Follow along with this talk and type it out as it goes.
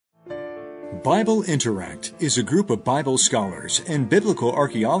Bible Interact is a group of Bible scholars and biblical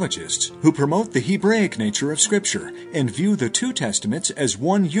archaeologists who promote the Hebraic nature of Scripture and view the two Testaments as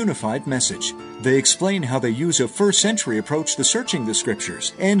one unified message. They explain how they use a first-century approach to searching the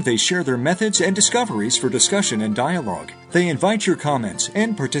Scriptures, and they share their methods and discoveries for discussion and dialogue. They invite your comments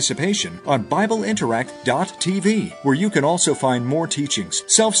and participation on BibleInteract.tv, where you can also find more teachings,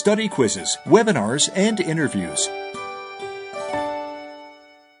 self-study quizzes, webinars, and interviews.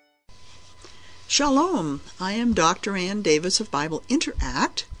 Shalom, I am Dr. Ann Davis of Bible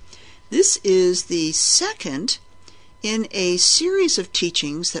Interact. This is the second in a series of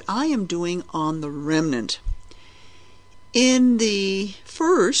teachings that I am doing on the remnant. In the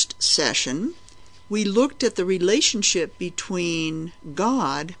first session, we looked at the relationship between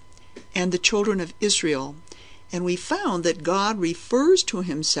God and the children of Israel, and we found that God refers to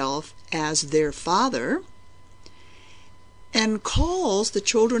himself as their Father and calls the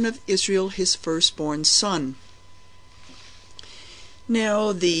children of Israel his firstborn son.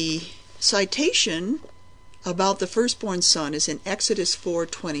 Now, the citation about the firstborn son is in Exodus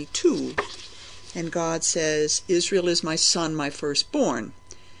 4:22, and God says, Israel is my son, my firstborn.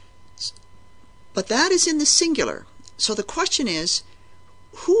 But that is in the singular. So the question is,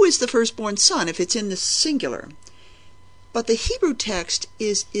 who is the firstborn son if it's in the singular? But the Hebrew text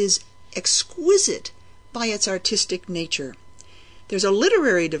is exquisite by its artistic nature. There's a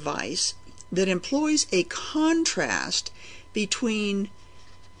literary device that employs a contrast between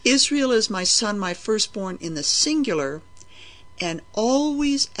Israel is my son, my firstborn in the singular, and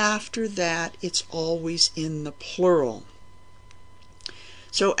always after that it's always in the plural.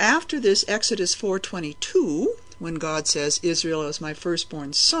 So after this Exodus 4:22, when God says Israel is my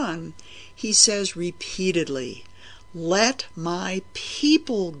firstborn son, he says repeatedly, let my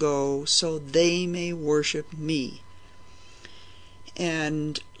people go so they may worship me.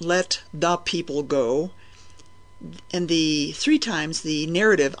 And let the people go. And the three times the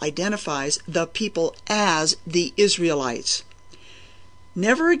narrative identifies the people as the Israelites.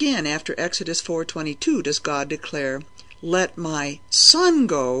 Never again after Exodus 4:22 does God declare, let my son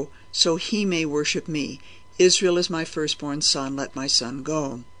go so he may worship me. Israel is my firstborn son, let my son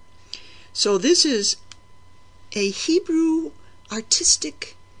go. So this is a Hebrew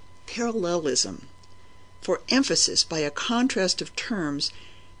artistic parallelism for emphasis by a contrast of terms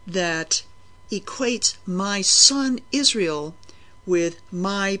that equates my son Israel with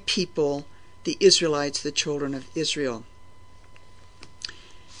my people, the Israelites, the children of Israel.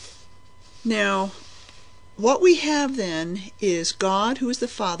 Now, what we have then is God, who is the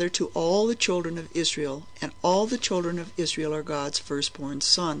father to all the children of Israel, and all the children of Israel are God's firstborn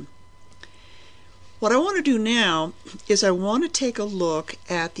son. What I want to do now is I want to take a look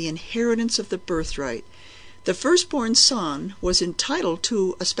at the inheritance of the birthright. The firstborn son was entitled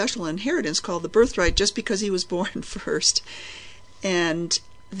to a special inheritance called the birthright just because he was born first. And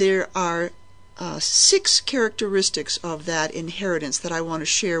there are 6 characteristics of that inheritance that I want to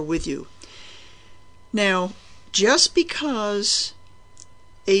share with you. Now, just because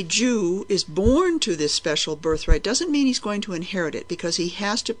a Jew is born to this special birthright doesn't mean he's going to inherit it, because he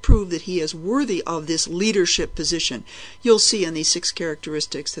has to prove that he is worthy of this leadership position. You'll see in these 6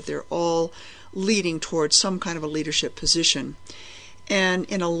 characteristics that they're all leading towards some kind of a leadership position. And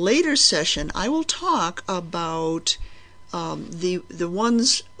in a later session, I will talk about the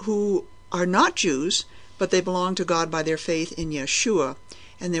ones who are not Jews, but they belong to God by their faith in Yeshua.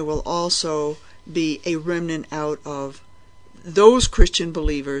 And there will also be a remnant out of those Christian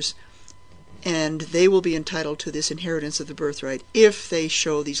believers, and they will be entitled to this inheritance of the birthright if they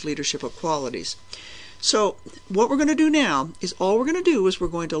show these leadership qualities. So what we're going to do now is we're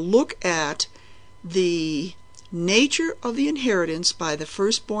going to look at the nature of the inheritance by the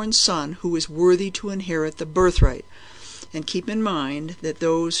firstborn son who is worthy to inherit the birthright. And keep in mind that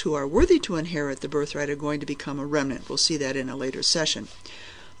those who are worthy to inherit the birthright are going to become a remnant. We'll see that in a later session.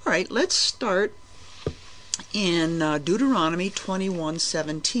 All right, let's start in Deuteronomy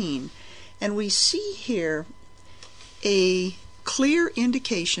 21:17. And we see here a clear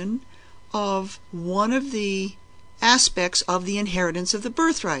indication of one of the aspects of the inheritance of the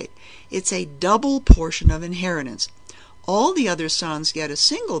birthright. It's a double portion of inheritance. All the other sons get a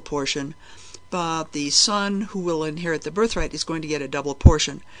single portion, but the son who will inherit the birthright is going to get a double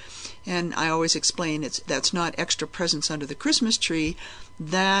portion. And I always explain that's not extra presents under the Christmas tree.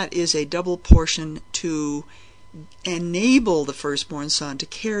 That is a double portion to enable the firstborn son to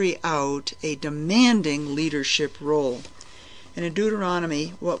carry out a demanding leadership role. And in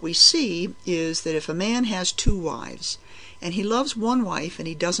Deuteronomy, what we see is that if a man has 2 wives, and he loves one wife and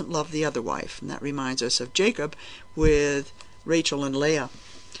he doesn't love the other wife, and that reminds us of Jacob with Rachel and Leah,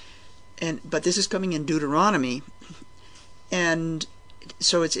 but this is coming in Deuteronomy, and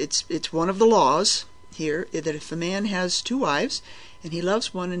so it's one of the laws here that if a man has 2 wives and he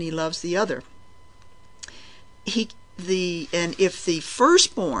loves one and he loves the other, and if the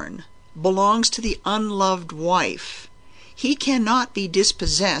firstborn belongs to the unloved wife, he cannot be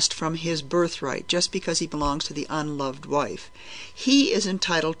dispossessed from his birthright just because he belongs to the unloved wife. He is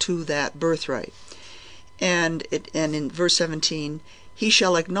entitled to that birthright. And in verse 17,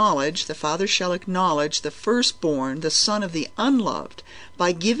 the father shall acknowledge the firstborn, the son of the unloved,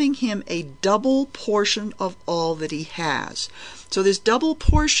 by giving him a double portion of all that he has. So this double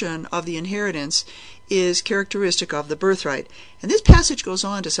portion of the inheritance is characteristic of the birthright. And this passage goes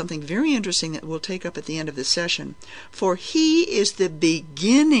on to something very interesting that we'll take up at the end of this session. For he is the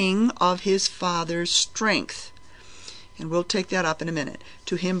beginning of his father's strength. And we'll take that up in a minute.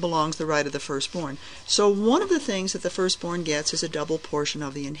 To him belongs the right of the firstborn. So one of the things that the firstborn gets is a double portion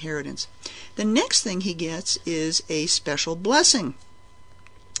of the inheritance. The next thing he gets is a special blessing.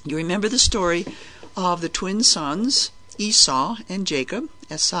 You remember the story of the twin sons, Esau and Jacob,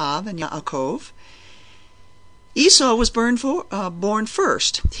 Esav and Yaakov. Esau was born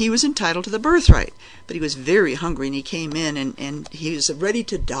first. He was entitled to the birthright, but he was very hungry, and he came in and he was ready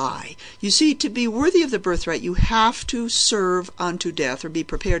to die. You see, to be worthy of the birthright, you have to serve unto death, or be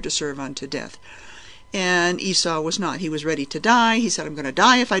prepared to serve unto death. And Esau was not. He was ready to die. He said, I'm going to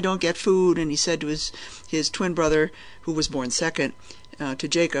die if I don't get food. And he said to his twin brother, who was born second, to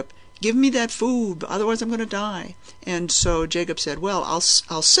Jacob, give me that food, otherwise I'm going to die. And so Jacob said, well, I'll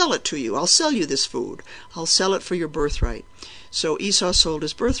sell it to you. I'll sell you this food. I'll sell it for your birthright. So Esau sold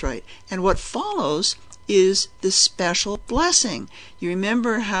his birthright. And what follows is the special blessing. You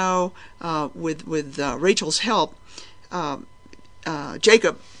remember how with Rachel's help,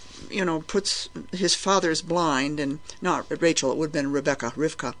 Jacob, puts his father is blind, and not Rachel, it would have been Rivka.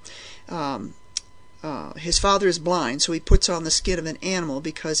 His father is blind, so he puts on the skin of an animal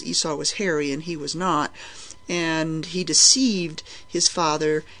because Esau was hairy and he was not, and he deceived his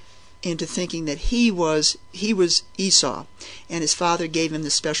father into thinking that he was Esau, and his father gave him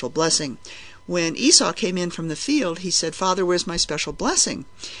the special blessing. When Esau came in from the field, he said, Father, where's my special blessing?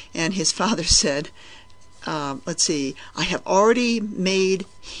 And his father said, I have already made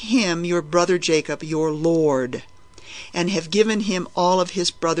him, your brother Jacob, your Lord, and have given him all of his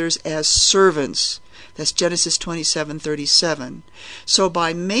brothers as servants. That's Genesis 27:37. So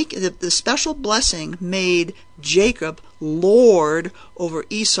by making the special blessing made Jacob Lord over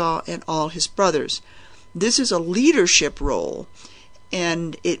Esau and all his brothers. This is a leadership role,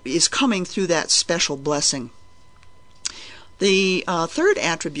 and it is coming through that special blessing. The third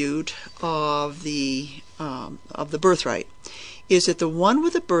attribute of the birthright is that the one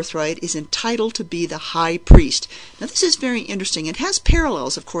with the birthright is entitled to be the high priest. Now this is very interesting. It has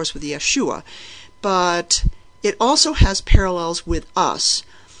parallels, of course, with Yeshua, but it also has parallels with us.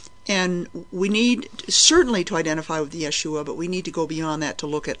 And we need certainly to identify with Yeshua, but we need to go beyond that to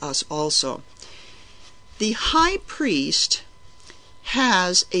look at us also. The high priest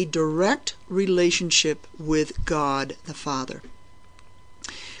has a direct relationship with God the Father.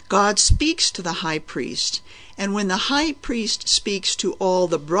 God speaks to the high priest, and when the high priest speaks to all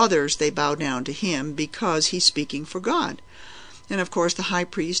the brothers, they bow down to him because he's speaking for God. And of course, the high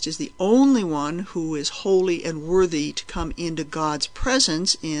priest is the only one who is holy and worthy to come into God's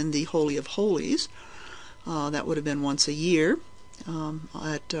presence in the Holy of Holies. That would have been once a year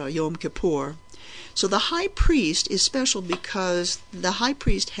at Yom Kippur. So the high priest is special because the high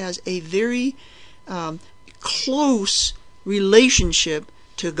priest has a very close relationship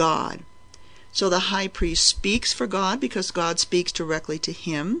to God. So the high priest speaks for God because God speaks directly to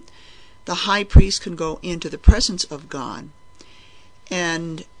him. The high priest can go into the presence of God.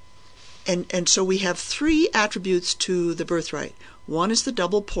 And so we have three attributes to the birthright. One is the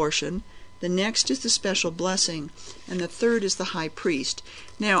double portion, the next is the special blessing, and the third is the high priest.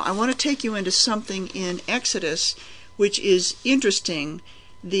 Now, I want to take you into something in Exodus which is interesting.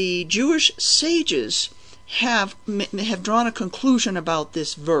 The Jewish sages have drawn a conclusion about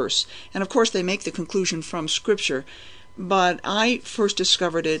this verse, and of course they make the conclusion from Scripture, but I first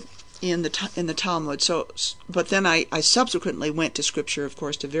discovered it in the Talmud. But then I subsequently went to Scripture, of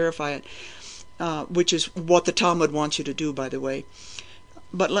course, to verify it, which is what the Talmud wants you to do, by the way.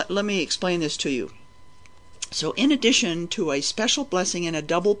 But let me explain this to you. So in addition to a special blessing and a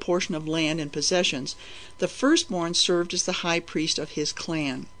double portion of land and possessions, the firstborn served as the high priest of his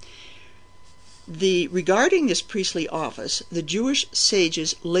clan. Regarding this priestly office, the Jewish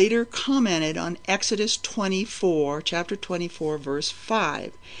sages later commented on Exodus 24, chapter 24, verse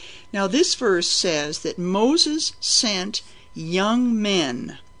 5. Now this verse says that Moses sent young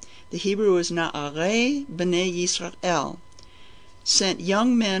men, the Hebrew is Na'arei B'nei Yisrael, sent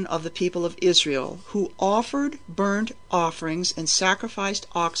young men of the people of Israel who offered burnt offerings and sacrificed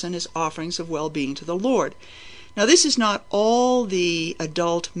oxen as offerings of well-being to the Lord. Now this is not all the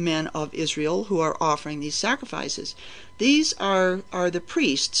adult men of Israel who are offering these sacrifices. These are the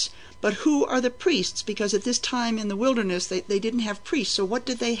priests. But who are the priests? Because at this time in the wilderness they didn't have priests. So what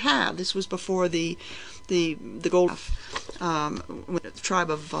did they have? This was before the golden when the tribe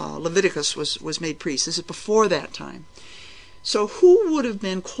of Leviticus was made priests. This is before that time. So who would have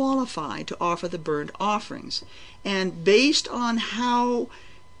been qualified to offer the burnt offerings? And based on how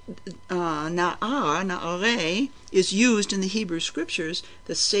Na'arei is used in the Hebrew Scriptures,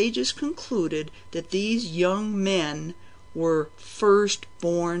 the sages concluded that these young men were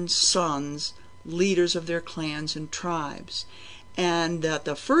firstborn sons, leaders of their clans and tribes, and that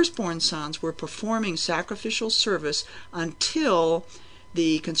the firstborn sons were performing sacrificial service until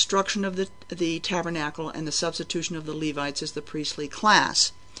the construction of the tabernacle and the substitution of the Levites as the priestly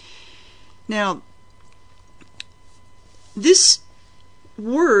class. Now, this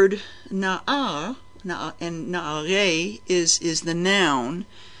word na'ar and na'arei is the noun,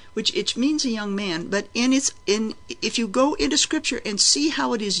 which it means a young man, but if you go into Scripture and see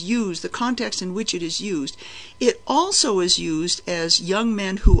how it is used, the context in which it is used, it also is used as young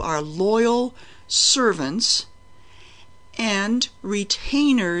men who are loyal servants and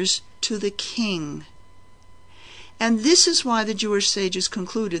retainers to the king. And this is why the Jewish sages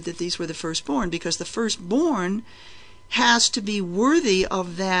concluded that these were the firstborn, because the firstborn has to be worthy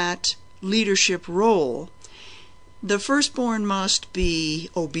of that leadership role. The firstborn must be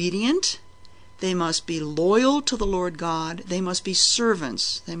obedient, they must be loyal to the Lord God, they must be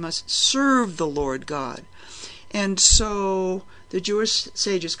servants, they must serve the Lord God. And so the Jewish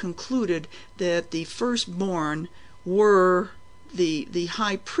sages concluded that the firstborn were the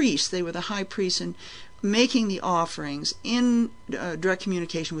high priests. They were the high priests in making the offerings in direct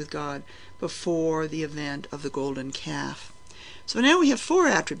communication with God before the event of the golden calf. So now we have 4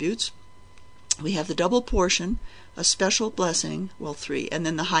 attributes. We have the double portion, a special blessing, well 3, and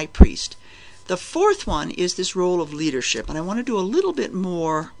then the high priest. The 4th one is this role of leadership, and I want to do a little bit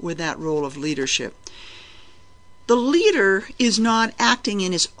more with that role of leadership. The leader is not acting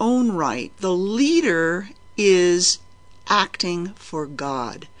in his own right. The leader is acting for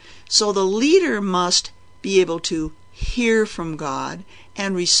God. So the leader must be able to hear from God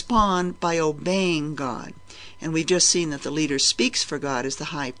and respond by obeying God. And we've just seen that the leader speaks for God as the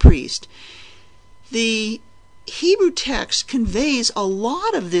high priest. The Hebrew text conveys a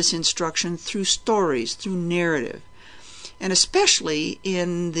lot of this instruction through stories, through narrative, and especially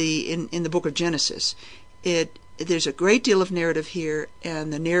in the book of Genesis. There's a great deal of narrative here,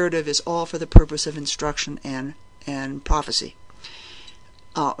 and the narrative is all for the purpose of instruction and prophecy.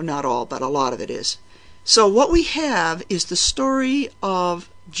 Not all, but a lot of it is. So what we have is the story of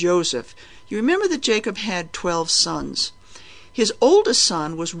Joseph. You remember that Jacob had 12 sons. His oldest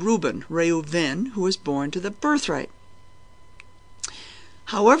son was Reuben, who was born to the birthright.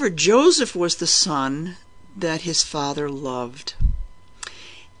 However, Joseph was the son that his father loved.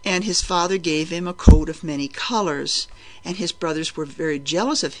 And his father gave him a coat of many colors, and his brothers were very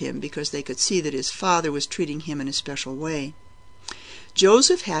jealous of him because they could see that his father was treating him in a special way.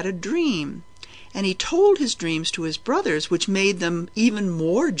 Joseph had a dream, and he told his dreams to his brothers, which made them even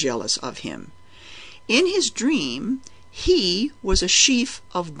more jealous of him. In his dream, he was a sheaf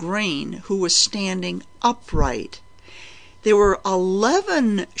of grain who was standing upright. There were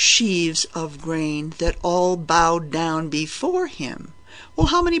 11 sheaves of grain that all bowed down before him. Well,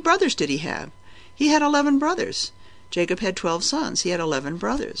 how many brothers did he have? He had 11 brothers. Jacob had 12 sons. He had 11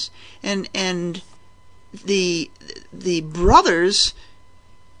 brothers. And the brothers,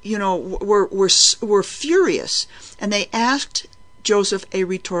 were furious, and they asked Joseph a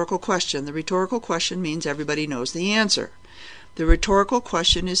rhetorical question. The rhetorical question means everybody knows the answer. The rhetorical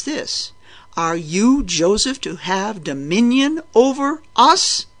question is this: are you, Joseph, to have dominion over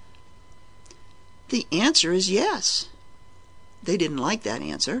us? The answer is yes. They didn't like that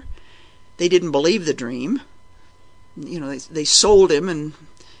answer. They didn't believe the dream. They sold him, and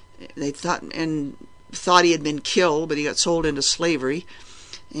they thought he had been killed, but he got sold into slavery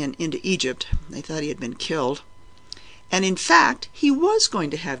and into Egypt. They thought he had been killed. And in fact, he was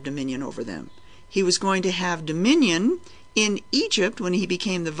going to have dominion over them. He was going to have dominion in Egypt when he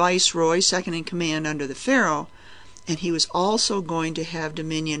became the viceroy, second in command under the Pharaoh. And he was also going to have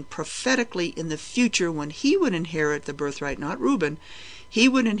dominion prophetically in the future when he would inherit the birthright, not Reuben. He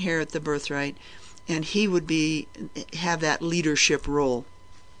would inherit the birthright, and he would have that leadership role.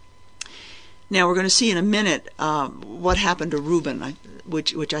 Now we're going to see in a minute what happened to Reuben,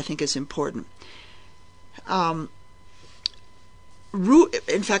 which I think is important. In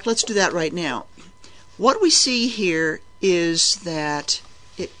fact, let's do that right now. What we see here is that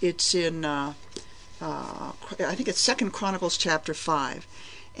it's in, I think it's 2 Chronicles chapter 5,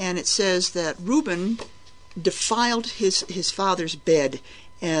 and it says that Reuben defiled his father's bed,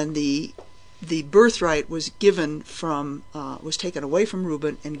 and the birthright was given was taken away from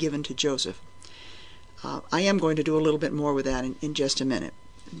Reuben and given to Joseph. I am going to do a little bit more with that in just a minute,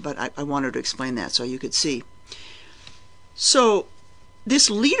 but I wanted to explain that so you could see. So this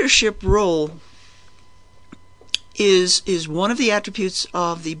leadership role is one of the attributes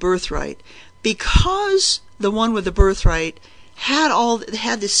of the birthright, because the one with the birthright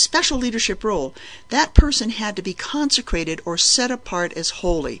had this special leadership role. That person had to be consecrated or set apart as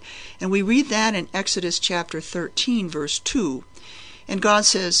holy, and we read that in Exodus chapter 13 verse 2. And God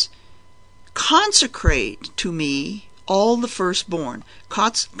says, "Consecrate to me all the firstborn."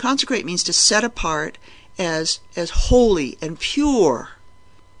 Consecrate means to set apart as holy and pure.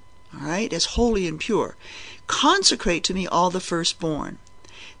 All right, as holy and pure. "Consecrate to me all the firstborn,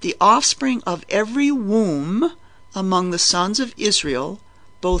 the offspring of every womb among the sons of Israel,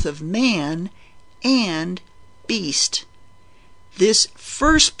 both of man and beast. This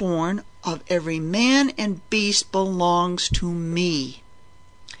firstborn of every man and beast belongs to me."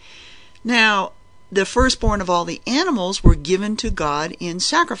 Now, the firstborn of all the animals were given to God in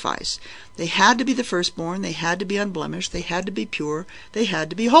sacrifice. They had to be the firstborn, they had to be unblemished, they had to be pure, they had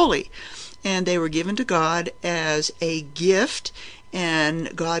to be holy. And they were given to God as a gift,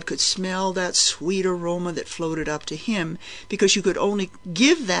 and God could smell that sweet aroma that floated up to him, because you could only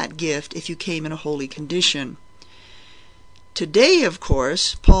give that gift if you came in a holy condition. Today, of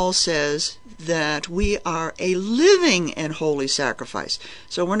course, Paul says that we are a living and holy sacrifice.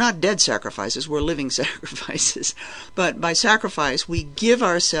 So we're not dead sacrifices, we're living sacrifices. But by sacrifice, we give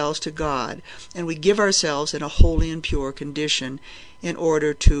ourselves to God, and we give ourselves in a holy and pure condition in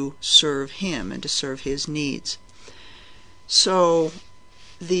order to serve him and to serve his needs. So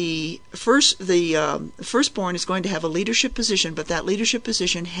the firstborn is going to have a leadership position, but that leadership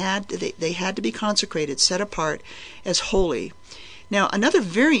position they had to be consecrated, set apart as holy. Now, another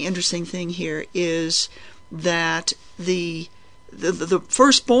very interesting thing here is that the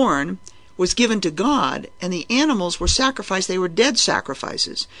firstborn was given to God, and the animals were sacrificed. They were dead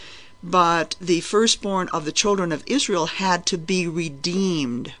sacrifices. But the firstborn of the children of Israel had to be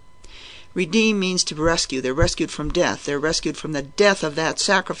redeemed. Redeem means to rescue. They're rescued from death. They're rescued from the death of that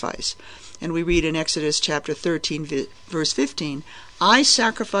sacrifice. And we read in Exodus chapter 13, verse 15, "I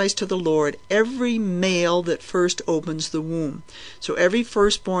sacrifice to the Lord every male that first opens the womb." So every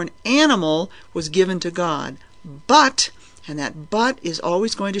firstborn animal was given to God. But, and that but is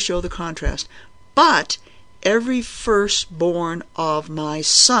always going to show the contrast, but every firstborn of my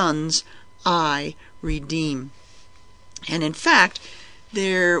sons I redeem. And in fact,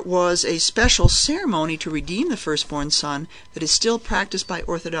 there was a special ceremony to redeem the firstborn son that is still practiced by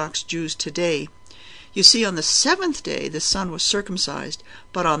Orthodox Jews today. You see, on the 7th day the son was circumcised,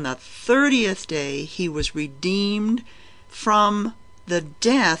 but on the 30th day he was redeemed from the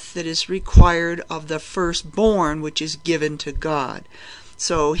death that is required of the firstborn, which is given to God.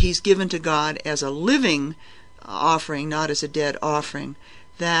 So he's given to God as a living offering, not as a dead offering.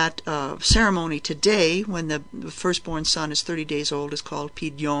 That ceremony today, when the firstborn son is 30 days old, is called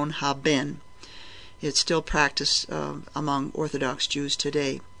Pidyon Haben. It's still practiced among Orthodox Jews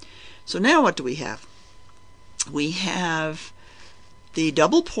today. So now what do we have? We have the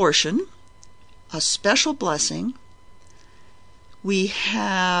double portion, a special blessing. We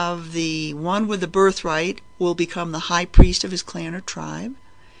have the one with the birthright will become the high priest of his clan or tribe.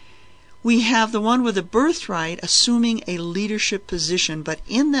 We have the one with the birthright assuming a leadership position, but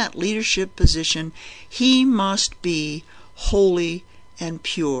in that leadership position, he must be holy and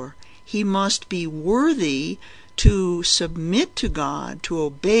pure. He must be worthy to submit to God, to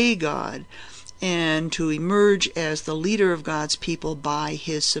obey God, and to emerge as the leader of God's people by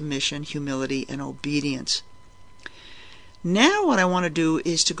his submission, humility, and obedience. Now what I want to do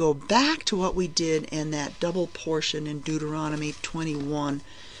is to go back to what we did in that double portion in Deuteronomy 21,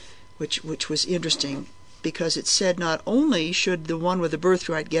 which was interesting, because it said not only should the one with the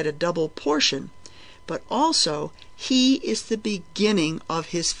birthright get a double portion, but also he is the beginning of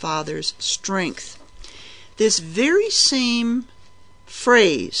his father's strength. This very same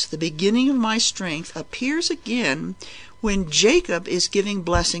phrase, the beginning of my strength, appears again when Jacob is giving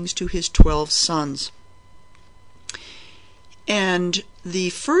blessings to his 12 sons. And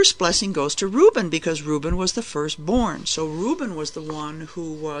the first blessing goes to Reuben because Reuben was the firstborn. So Reuben was the one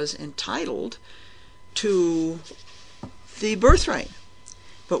who was entitled to the birthright.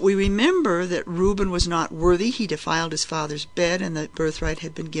 But we remember that Reuben was not worthy. He defiled his father's bed, and the birthright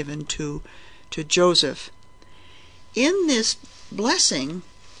had been given to Joseph. In this blessing,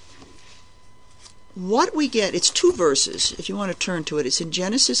 what we get, it's 2 verses, if you want to turn to it. It's in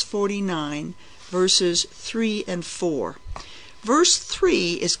Genesis 49, verses 3 and 4. Verse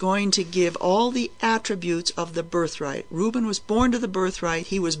 3 is going to give all the attributes of the birthright. Reuben was born to the birthright.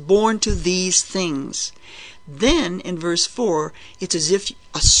 He was born to these things. Then, in verse 4, it's as if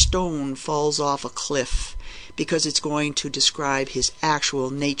a stone falls off a cliff, because it's going to describe his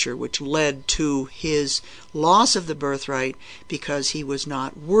actual nature, which led to his loss of the birthright because he was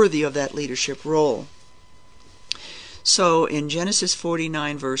not worthy of that leadership role. So, in Genesis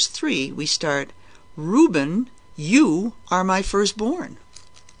 49, verse 3, we start, Reuben, you are my firstborn.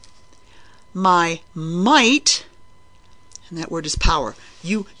 My might, and that word is power.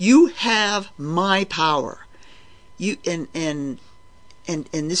 You have my power. You and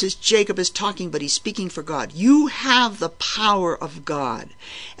this is Jacob is talking, but he's speaking for God. You have the power of God.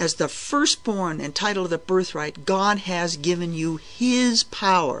 As the firstborn and title of the birthright, God has given you his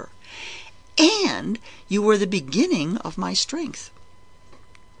power. And you were the beginning of my strength.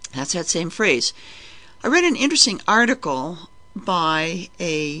 That's that same phrase. I read an interesting article by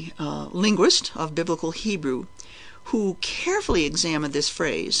a linguist of biblical Hebrew who carefully examined this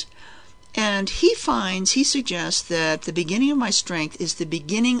phrase. And he suggests that the beginning of my strength is the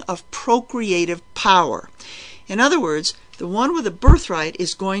beginning of procreative power. In other words, the one with a birthright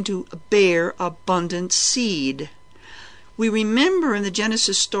is going to bear abundant seed. We remember in the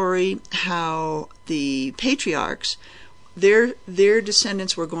Genesis story how the patriarchs, their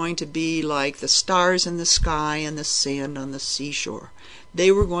descendants were going to be like the stars in the sky and the sand on the seashore.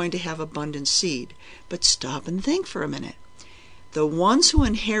 They were going to have abundant seed. But stop and think for a minute. The ones who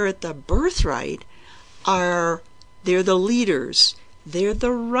inherit the birthright they're the leaders. They're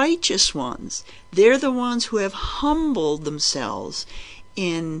the righteous ones. They're the ones who have humbled themselves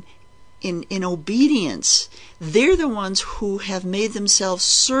in obedience. They're the ones who have made themselves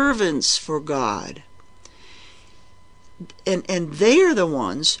servants for God. And they are the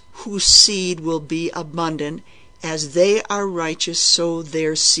ones whose seed will be abundant. As they are righteous, so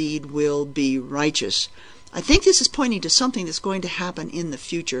their seed will be righteous. I think this is pointing to something that's going to happen in the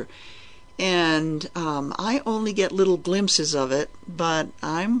future. And I only get little glimpses of it, but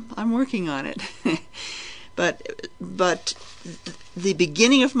I'm working on it. But the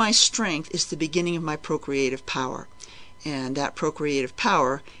beginning of my strength is the beginning of my procreative power. And that procreative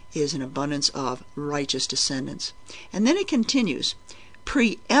power is an abundance of righteous descendants. And then it continues,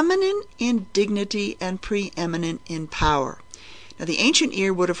 preeminent in dignity and preeminent in power. Now, the ancient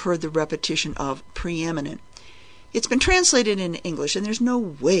ear would have heard the repetition of preeminent. It's been translated into English, and there's no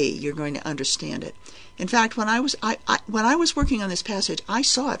way you're going to understand it. In fact, when I was working on this passage, I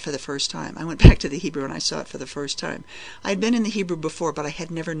saw it for the first time. I went back to the Hebrew and I saw it for the first time. I had been in the Hebrew before, but I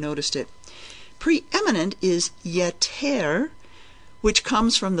had never noticed it. Preeminent is yeter, which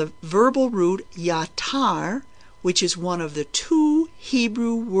comes from the verbal root yatar, which is one of the 2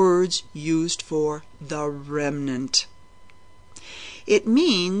 Hebrew words used for the remnant. It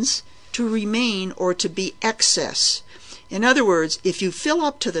means to remain or to be excess. In other words, if you fill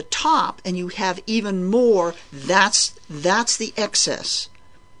up to the top and you have even more, that's the excess.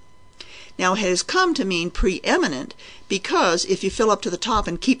 Now, it has come to mean preeminent because if you fill up to the top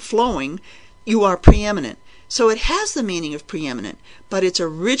and keep flowing, you are preeminent. So it has the meaning of preeminent, but its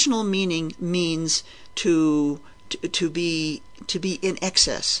original meaning means to be in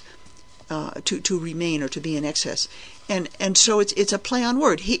excess, to remain or to be in excess. And so it's a play on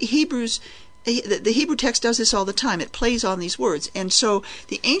word. The Hebrew text does this all the time. It plays on these words. And so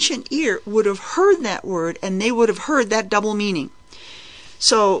the ancient ear would have heard that word, and they would have heard that double meaning.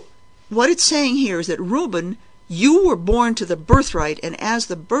 So what it's saying here is that Reuben, you were born to the birthright, and as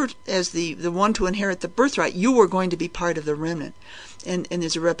the one to inherit the birthright, you were going to be part of the remnant. And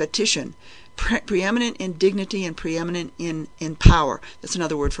there's a repetition. Preeminent in dignity and preeminent in power. That's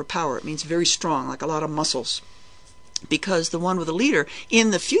another word for power. It means very strong, like a lot of muscles. Because the one with a leader in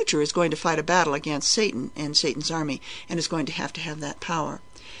the future is going to fight a battle against Satan and Satan's army, and is going to have that power.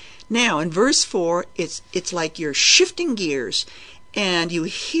 Now, in verse 4, it's like you're shifting gears, and you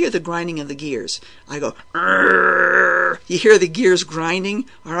hear the grinding of the gears. I go, "Arr!" You hear the gears grinding,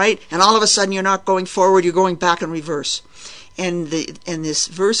 all right? And all of a sudden you're not going forward, you're going back in reverse. And this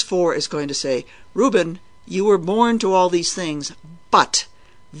verse 4 is going to say, Reuben, you were born to all these things, but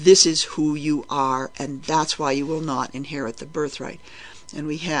this is who you are, and that's why you will not inherit the birthright. And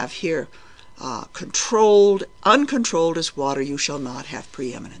we have here, uncontrolled as water, you shall not have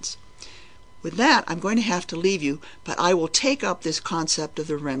preeminence. With that, I'm going to have to leave you, but I will take up this concept of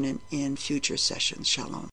the remnant in future sessions. Shalom.